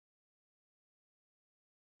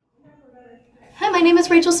my name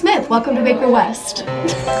is Rachel Smith. Welcome to Baker West.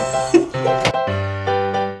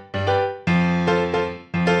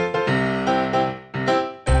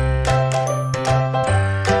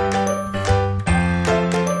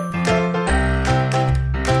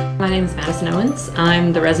 My name is Madison Owens.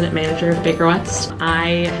 I'm the resident manager of Baker West.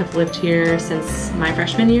 I have lived here since my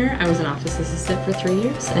freshman year. I was an office assistant for 3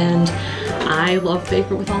 years, and I love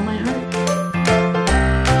Baker with all my heart.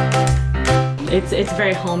 It's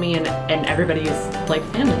very homey, and everybody is like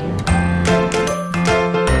family here.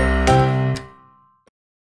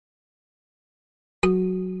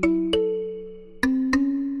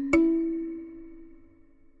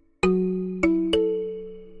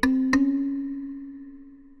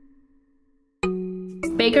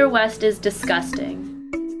 Baker West is disgusting.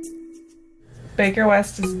 Baker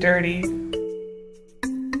West is dirty.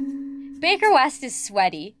 Baker West is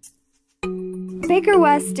sweaty. Baker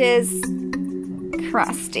West is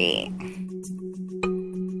crusty.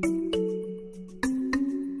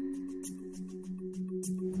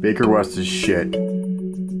 Baker West is shit.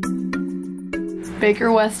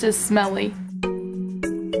 Baker West is smelly.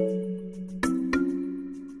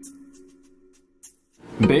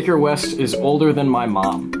 Baker West is older than my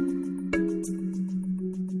mom.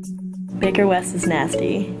 Baker West is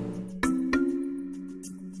nasty.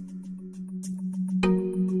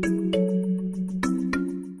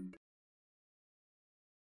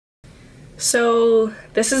 So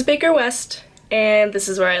this is Baker West, and this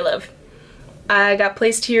is where I live. I got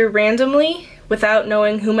placed here randomly without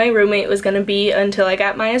knowing who my roommate was going to be until I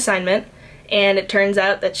got my assignment, and it turns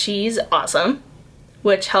out that she's awesome,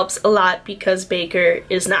 which helps a lot because Baker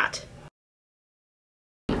is not.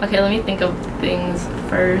 Okay, let me think of things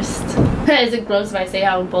first. Is it gross if I say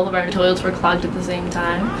how both of our toilets were clogged at the same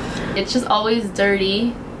time? It's just always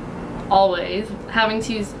dirty, always. Having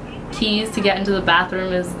to use keys to get into the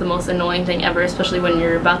bathroom is the most annoying thing ever, especially when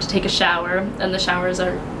you're about to take a shower, and the showers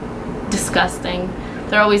are disgusting.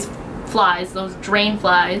 There are always flies, those drain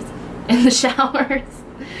flies in the showers.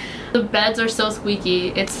 The beds are so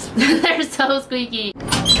squeaky. They're so squeaky.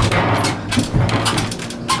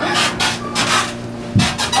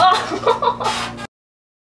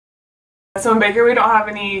 So in Baker we don't have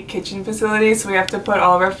any kitchen facilities, so we have to put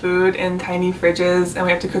all of our food in tiny fridges, and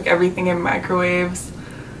we have to cook everything in microwaves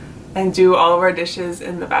and do all of our dishes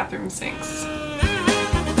in the bathroom sinks.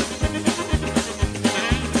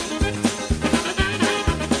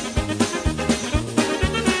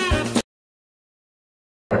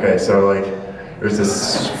 Okay, so like, it was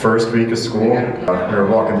this first week of school. We were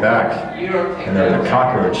walking back, and there was a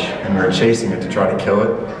cockroach, and we were chasing it to try to kill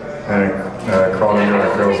it. And it crawled under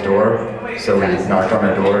our girl's door, so we knocked on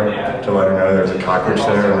her door to let her know there was a cockroach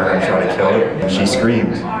there, and we were going to try to kill it. And she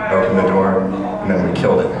screamed, opened the door, and then we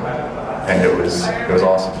killed it. And it was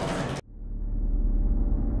awesome.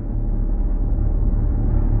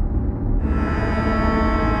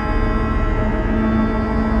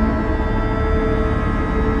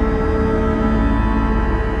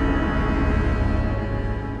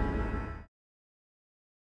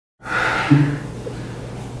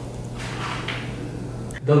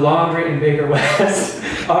 The laundry in Baker West.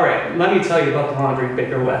 Alright, let me tell you about the laundry in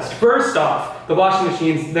Baker West. First off, the washing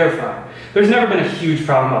machines, they're fine. There's never been a huge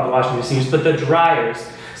problem about the washing machines, but the dryers,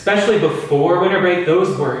 especially before winter break,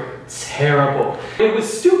 those were terrible. It was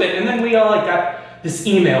stupid, and then we all got this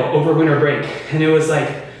email over winter break, and it was like,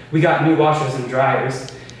 we got new washers and dryers,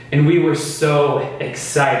 and we were so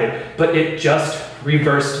excited, but it just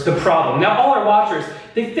reversed the problem. Now all our washers,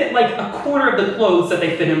 they fit like a quarter of the clothes that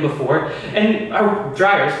they fit in before, and our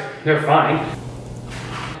dryers, they're fine.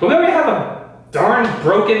 But then we have a darn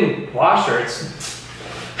broken washer.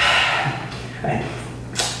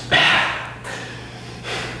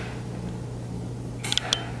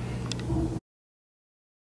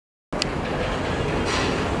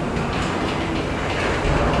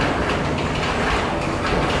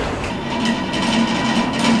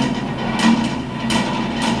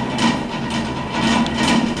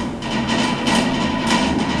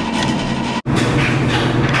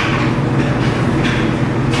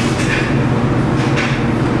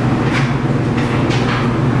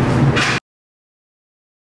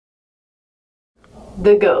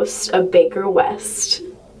 The ghost of Baker West.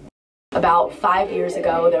 About 5 years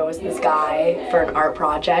ago, there was this guy, for an art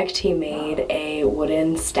project, he made a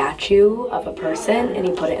wooden statue of a person and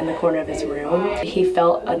he put it in the corner of his room. He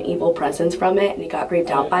felt an evil presence from it and he got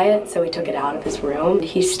creeped out by it, so he took it out of his room.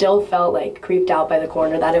 He still felt like creeped out by the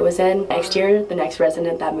corner that it was in. Next year, the next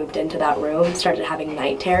resident that moved into that room started having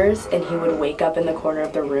night terrors, and he would wake up in the corner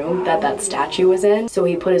of the room that statue was in. So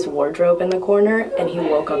he put his wardrobe in the corner and he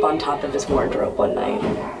woke up on top of his wardrobe one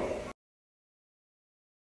night.